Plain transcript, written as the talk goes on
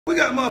We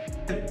got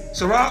motherfucking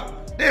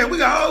Ciroc. Damn, we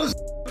got all this.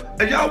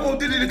 And y'all want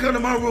Diddy to come to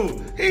my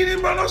room. He ain't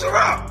even brought no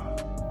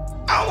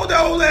Ciroc. I don't want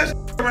that old ass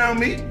around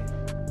me.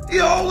 He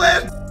an old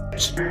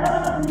ass.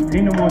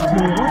 Ain't no more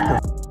team.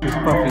 What the is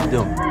Puffy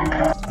doing?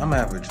 I'm gonna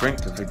have a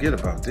drink to forget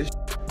about this.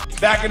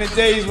 Back in the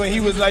days when he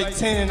was like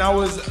 10 and I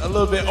was a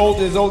little bit older,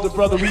 his older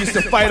brother, we used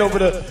to fight over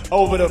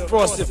the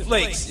Frosted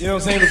Flakes. You know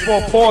what I'm saying?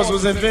 Before pause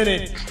was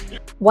invented.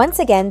 Once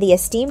again, the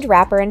esteemed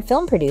rapper and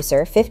film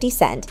producer 50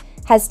 Cent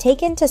has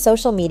taken to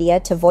social media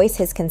to voice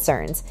his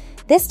concerns,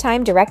 this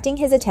time directing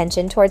his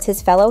attention towards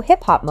his fellow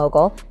hip-hop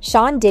mogul,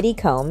 Sean Diddy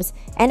Combs,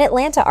 and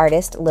Atlanta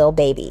artist Lil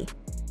Baby.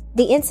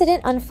 The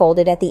incident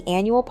unfolded at the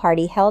annual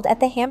party held at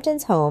the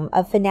Hamptons home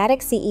of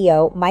Fanatic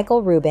CEO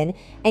Michael Rubin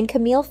and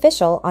Camille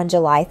Fishel on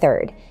July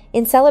 3rd,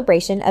 in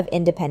celebration of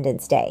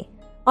Independence Day.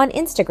 On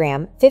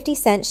Instagram, 50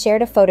 Cent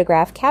shared a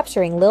photograph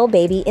capturing Lil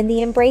Baby in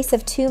the embrace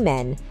of two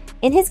men.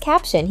 In his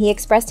caption, he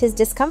expressed his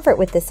discomfort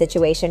with the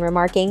situation,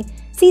 remarking,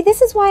 "See,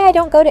 this is why I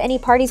don't go to any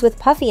parties with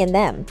Puffy and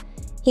them."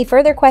 He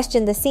further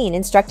questioned the scene,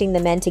 instructing the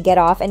men to get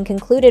off, and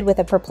concluded with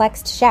a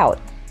perplexed shout.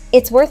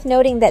 It's worth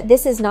noting that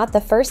this is not the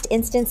first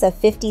instance of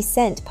 50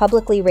 Cent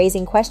publicly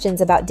raising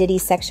questions about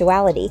Diddy's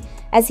sexuality,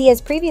 as he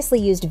has previously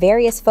used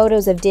various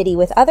photos of Diddy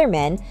with other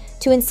men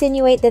to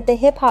insinuate that the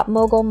hip-hop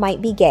mogul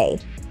might be gay.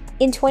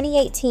 In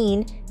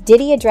 2018,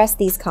 Diddy addressed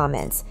these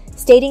comments,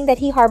 stating that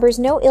he harbors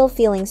no ill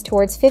feelings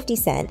towards 50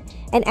 Cent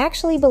and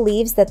actually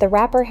believes that the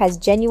rapper has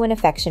genuine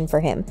affection for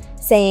him,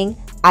 saying,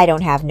 "I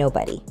don't have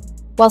nobody."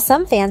 While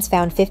some fans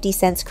found 50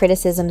 Cent's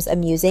criticisms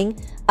amusing,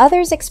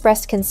 others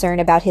expressed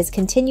concern about his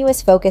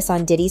continuous focus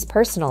on Diddy's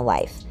personal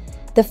life.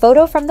 The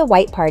photo from the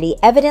white party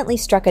evidently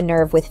struck a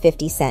nerve with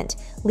 50 Cent,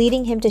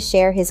 leading him to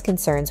share his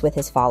concerns with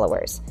his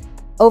followers.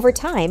 Over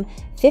time,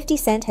 50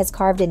 Cent has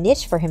carved a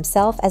niche for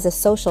himself as a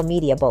social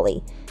media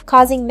bully,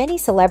 causing many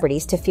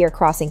celebrities to fear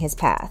crossing his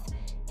path.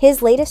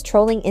 His latest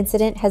trolling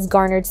incident has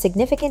garnered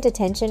significant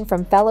attention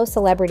from fellow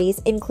celebrities,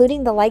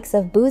 including the likes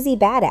of Boosie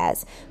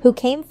Badazz, who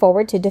came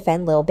forward to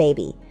defend Lil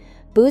Baby.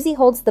 Boosie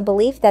holds the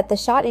belief that the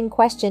shot in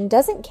question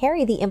doesn't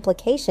carry the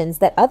implications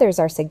that others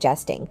are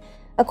suggesting.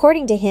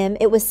 According to him,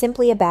 it was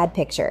simply a bad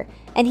picture,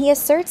 and he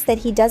asserts that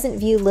he doesn't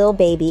view Lil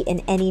Baby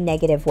in any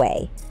negative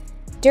way.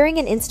 During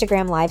an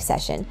Instagram live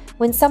session,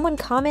 when someone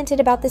commented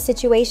about the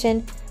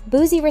situation,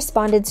 Boosie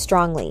responded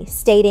strongly,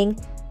 stating,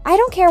 "I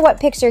don't care what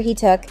picture he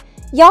took.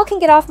 Y'all can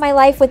get off my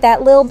life with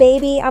that Lil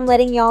Baby. I'm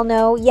letting y'all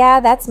know, yeah,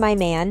 that's my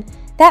man.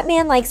 That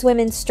man likes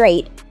women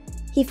straight."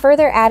 He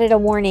further added a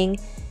warning,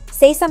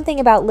 "Say something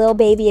about Lil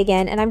Baby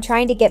again, and I'm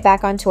trying to get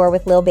back on tour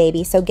with Lil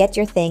Baby, so get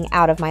your thing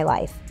out of my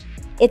life."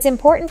 It's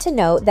important to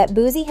note that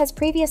Boosie has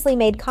previously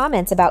made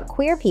comments about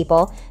queer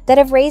people that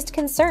have raised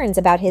concerns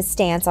about his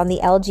stance on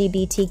the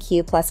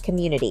LGBTQ+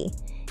 community.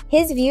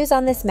 His views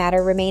on this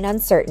matter remain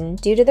uncertain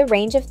due to the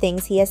range of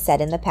things he has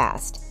said in the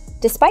past.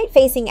 Despite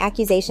facing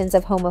accusations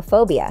of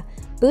homophobia,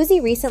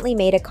 Boosie recently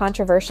made a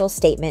controversial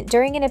statement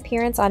during an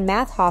appearance on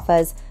Math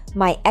Hoffa's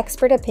My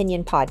Expert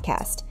Opinion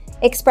podcast,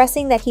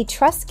 expressing that he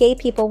trusts gay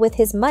people with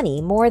his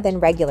money more than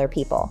regular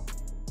people.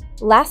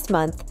 Last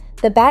month,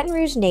 the Baton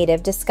Rouge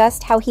native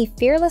discussed how he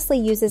fearlessly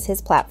uses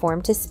his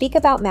platform to speak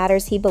about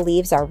matters he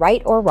believes are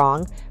right or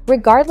wrong,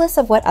 regardless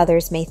of what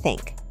others may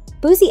think.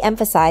 Boosie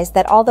emphasized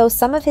that although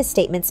some of his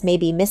statements may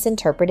be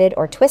misinterpreted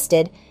or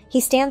twisted, he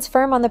stands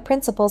firm on the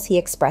principles he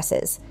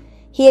expresses.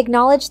 He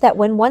acknowledged that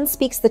when one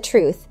speaks the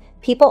truth,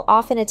 people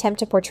often attempt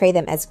to portray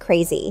them as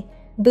crazy.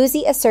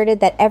 Boosie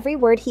asserted that every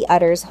word he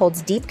utters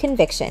holds deep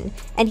conviction,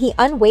 and he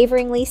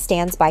unwaveringly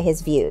stands by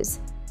his views.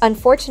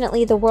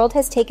 Unfortunately, the world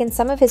has taken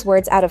some of his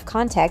words out of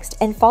context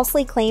and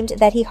falsely claimed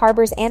that he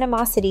harbors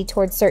animosity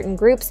towards certain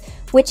groups,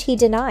 which he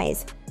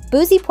denies.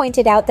 Boosie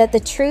pointed out that the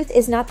truth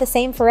is not the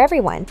same for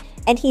everyone,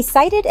 and he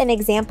cited an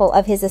example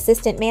of his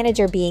assistant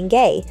manager being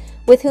gay,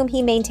 with whom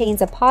he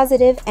maintains a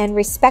positive and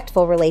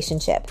respectful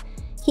relationship.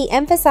 He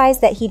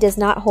emphasized that he does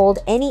not hold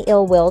any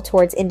ill will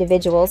towards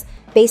individuals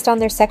based on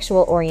their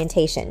sexual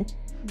orientation.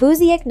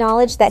 Boosie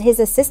acknowledged that his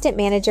assistant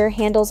manager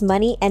handles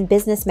money and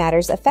business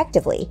matters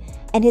effectively,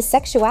 and his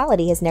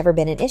sexuality has never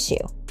been an issue.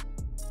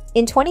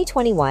 In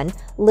 2021,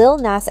 Lil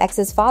Nas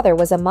X's father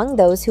was among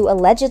those who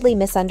allegedly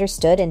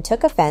misunderstood and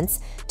took offense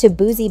to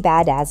Boosie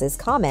Badazz's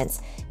comments,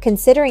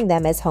 considering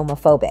them as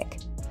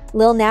homophobic.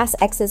 Lil Nas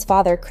X's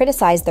father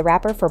criticized the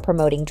rapper for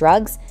promoting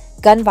drugs,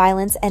 gun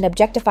violence, and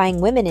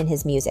objectifying women in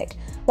his music,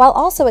 while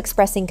also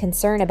expressing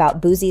concern about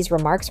Boosie's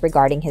remarks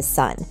regarding his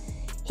son.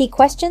 He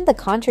questioned the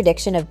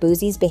contradiction of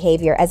Boosie's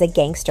behavior as a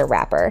gangster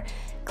rapper,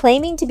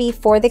 claiming to be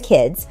for the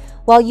kids,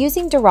 while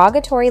using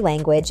derogatory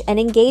language and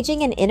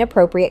engaging in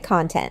inappropriate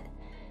content.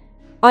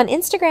 On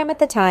Instagram at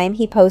the time,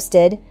 he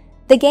posted,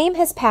 "The game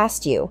has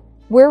passed you.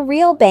 We're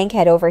real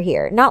Bankhead over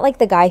here, not like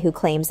the guy who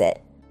claims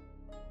it."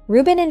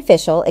 Rubin and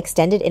Fishel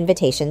extended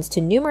invitations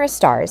to numerous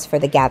stars for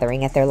the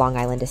gathering at their Long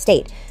Island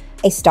estate.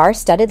 A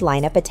star-studded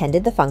lineup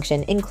attended the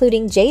function,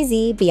 including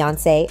Jay-Z,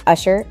 Beyoncé,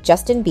 Usher,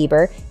 Justin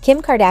Bieber,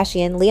 Kim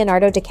Kardashian,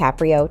 Leonardo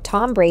DiCaprio,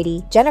 Tom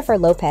Brady, Jennifer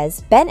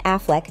Lopez, Ben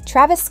Affleck,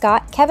 Travis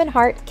Scott, Kevin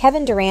Hart,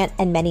 Kevin Durant,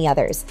 and many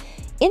others.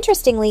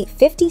 Interestingly,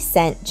 50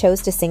 Cent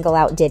chose to single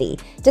out Diddy,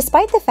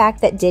 despite the fact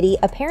that Diddy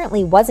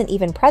apparently wasn't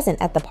even present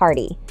at the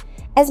party.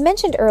 As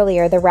mentioned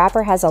earlier, the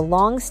rapper has a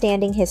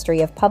long-standing history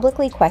of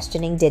publicly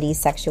questioning Diddy's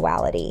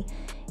sexuality.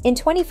 In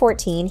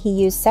 2014, he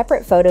used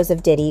separate photos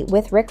of Diddy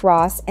with Rick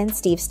Ross and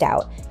Steve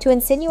Stoute to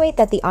insinuate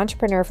that the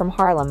entrepreneur from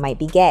Harlem might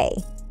be gay.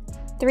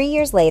 3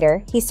 years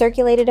later, he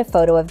circulated a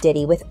photo of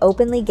Diddy with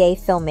openly gay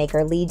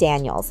filmmaker Lee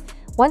Daniels,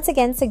 once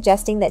again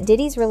suggesting that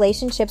Diddy's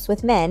relationships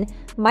with men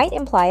might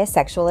imply a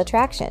sexual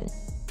attraction.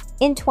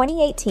 In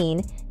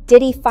 2018,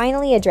 Diddy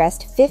finally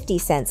addressed 50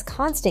 Cent's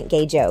constant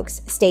gay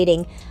jokes,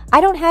 stating, "I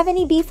don't have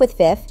any beef with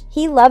Fif.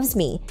 He loves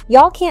me.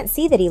 Y'all can't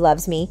see that he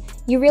loves me.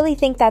 You really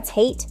think that's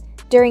hate?"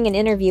 during an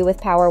interview with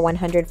Power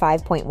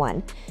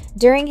 105.1.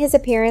 During his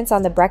appearance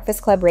on the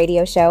Breakfast Club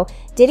radio show,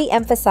 Diddy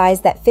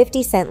emphasized that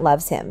 50 Cent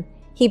loves him.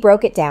 He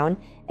broke it down,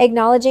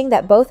 acknowledging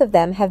that both of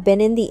them have been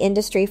in the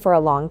industry for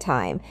a long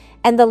time,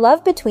 and the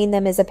love between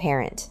them is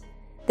apparent.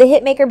 The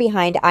hitmaker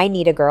behind I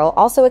Need a Girl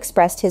also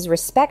expressed his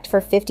respect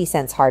for 50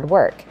 Cent's hard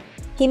work.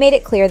 He made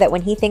it clear that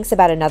when he thinks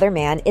about another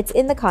man, it's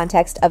in the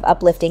context of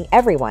uplifting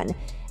everyone,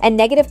 and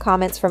negative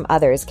comments from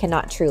others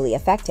cannot truly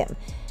affect him.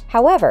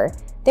 However,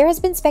 there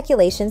has been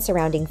speculation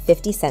surrounding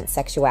 50 Cent's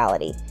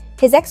sexuality.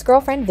 His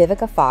ex-girlfriend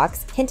Vivica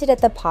Fox hinted at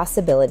the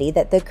possibility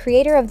that the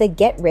creator of the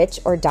Get Rich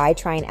or Die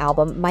Trying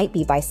album might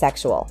be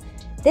bisexual.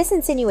 This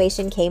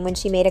insinuation came when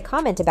she made a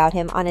comment about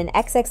him on an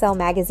XXL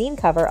magazine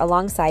cover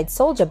alongside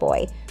Soulja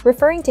Boy,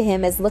 referring to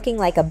him as looking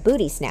like a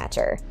booty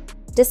snatcher.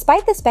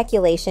 Despite the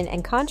speculation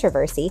and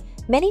controversy,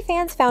 many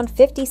fans found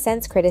 50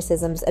 Cent's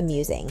criticisms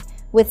amusing,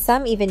 with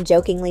some even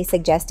jokingly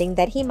suggesting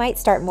that he might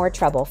start more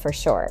trouble for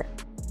sure.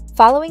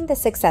 Following the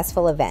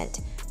successful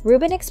event,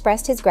 Rubin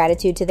expressed his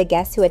gratitude to the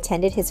guests who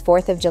attended his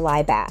 4th of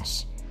July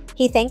bash.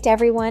 He thanked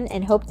everyone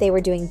and hoped they were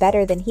doing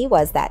better than he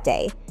was that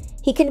day.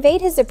 He conveyed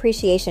his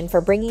appreciation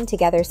for bringing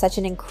together such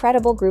an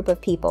incredible group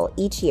of people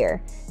each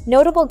year.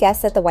 Notable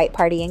guests at the white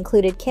party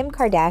included Kim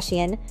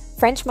Kardashian,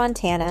 French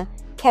Montana,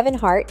 Kevin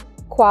Hart,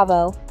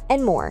 Quavo,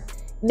 and more,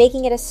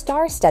 making it a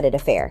star-studded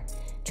affair.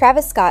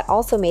 Travis Scott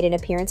also made an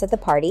appearance at the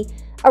party,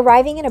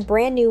 arriving in a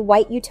brand new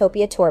white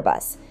Utopia tour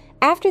bus.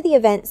 After the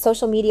event,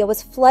 social media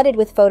was flooded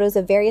with photos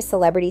of various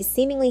celebrities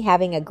seemingly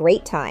having a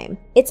great time.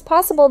 It's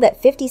possible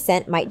that 50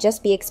 Cent might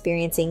just be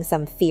experiencing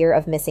some fear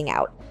of missing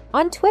out.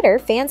 On Twitter,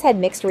 fans had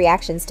mixed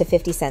reactions to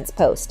 50 Cent's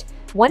post.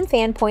 One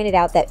fan pointed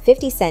out that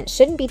 50 Cent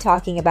shouldn't be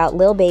talking about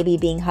Lil Baby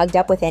being hugged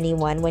up with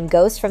anyone when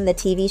Ghost from the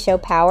TV show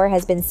Power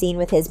has been seen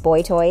with his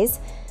boy toys.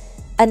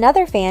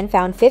 Another fan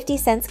found 50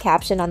 Cent's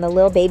caption on the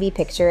Lil Baby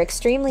picture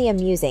extremely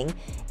amusing,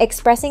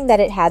 expressing that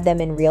it had them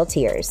in real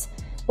tears.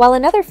 While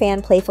another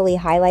fan playfully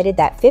highlighted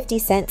that 50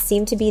 Cent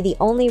seemed to be the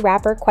only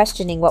rapper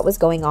questioning what was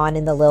going on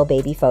in the Lil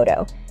Baby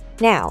photo.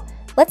 Now,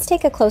 let's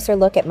take a closer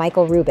look at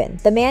Michael Rubin,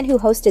 the man who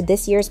hosted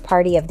this year's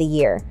Party of the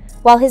Year.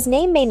 While his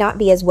name may not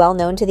be as well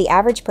known to the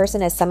average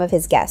person as some of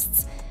his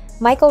guests,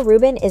 Michael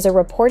Rubin is a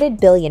reported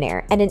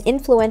billionaire and an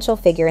influential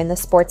figure in the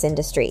sports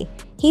industry.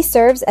 He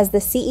serves as the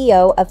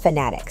CEO of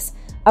Fanatics,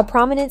 a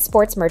prominent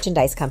sports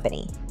merchandise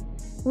company.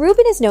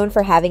 Rubin is known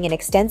for having an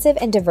extensive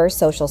and diverse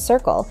social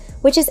circle,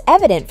 which is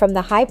evident from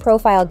the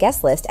high-profile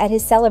guest list at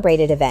his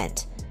celebrated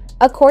event.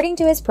 According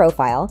to his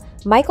profile,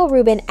 Michael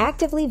Rubin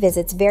actively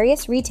visits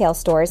various retail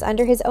stores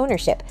under his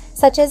ownership,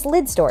 such as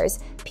Lid Stores,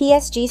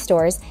 PSG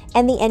Stores,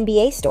 and the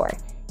NBA store.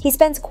 He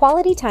spends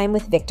quality time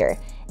with Victor,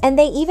 and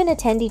they even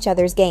attend each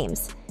other's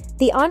games.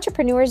 The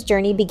entrepreneur's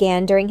journey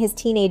began during his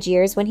teenage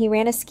years when he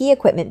ran a ski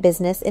equipment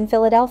business in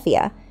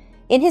Philadelphia.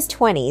 In his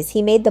 20s,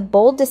 he made the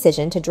bold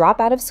decision to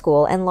drop out of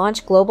school and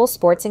launch Global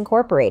Sports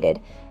Incorporated,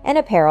 an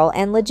apparel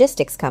and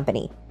logistics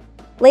company.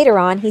 Later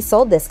on, he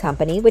sold this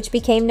company, which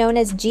became known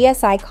as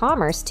GSI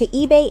Commerce, to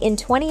eBay in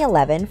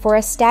 2011 for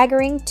a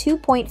staggering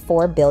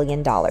 $2.4 billion.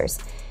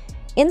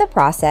 In the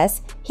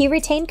process, he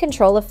retained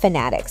control of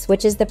Fanatics,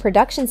 which is the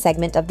production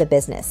segment of the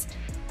business.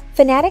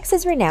 Fanatics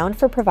is renowned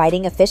for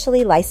providing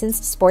officially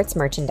licensed sports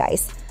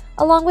merchandise,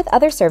 along with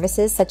other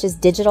services such as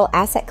digital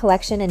asset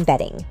collection and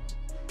betting.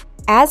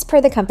 As per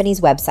the company's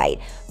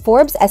website,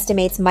 Forbes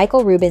estimates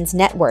Michael Rubin's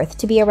net worth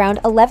to be around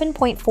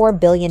 $11.4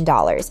 billion,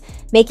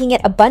 making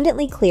it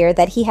abundantly clear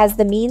that he has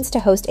the means to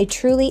host a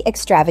truly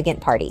extravagant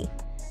party.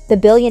 The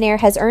billionaire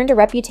has earned a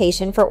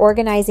reputation for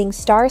organizing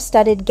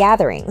star-studded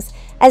gatherings,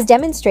 as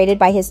demonstrated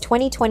by his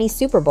 2020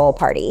 Super Bowl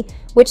party,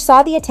 which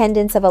saw the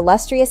attendance of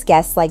illustrious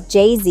guests like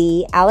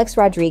Jay-Z, Alex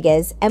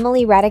Rodriguez,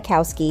 Emily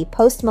Ratajkowski,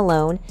 Post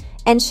Malone,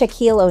 and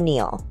Shaquille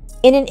O'Neal.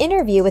 In an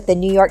interview with the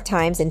New York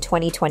Times in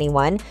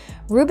 2021,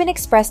 Rubin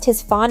expressed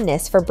his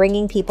fondness for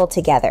bringing people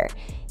together.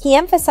 He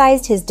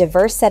emphasized his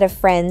diverse set of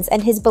friends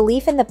and his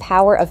belief in the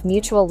power of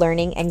mutual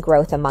learning and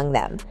growth among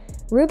them.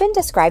 Rubin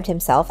described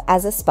himself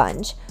as a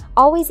sponge,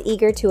 always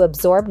eager to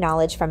absorb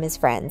knowledge from his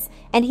friends,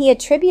 and he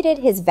attributed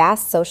his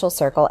vast social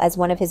circle as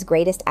one of his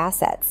greatest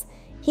assets.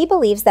 He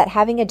believes that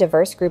having a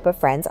diverse group of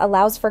friends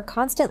allows for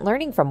constant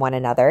learning from one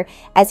another,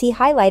 as he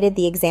highlighted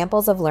the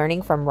examples of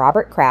learning from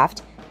Robert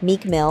Kraft,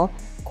 Meek Mill,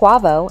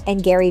 Quavo,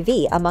 and Gary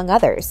Vee, among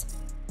others.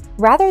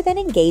 Rather than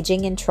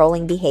engaging in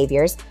trolling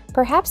behaviors,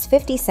 perhaps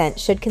 50 Cent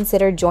should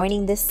consider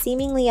joining this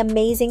seemingly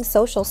amazing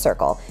social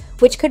circle,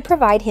 which could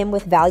provide him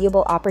with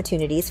valuable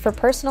opportunities for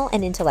personal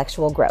and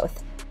intellectual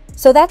growth.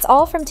 So that's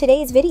all from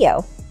today's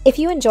video. If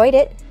you enjoyed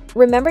it,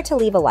 remember to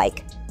leave a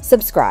like,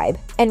 subscribe,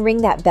 and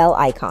ring that bell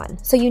icon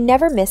so you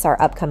never miss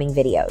our upcoming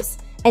videos.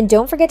 And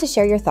don't forget to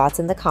share your thoughts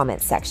in the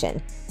comments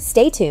section.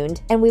 Stay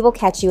tuned, and we will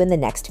catch you in the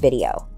next video.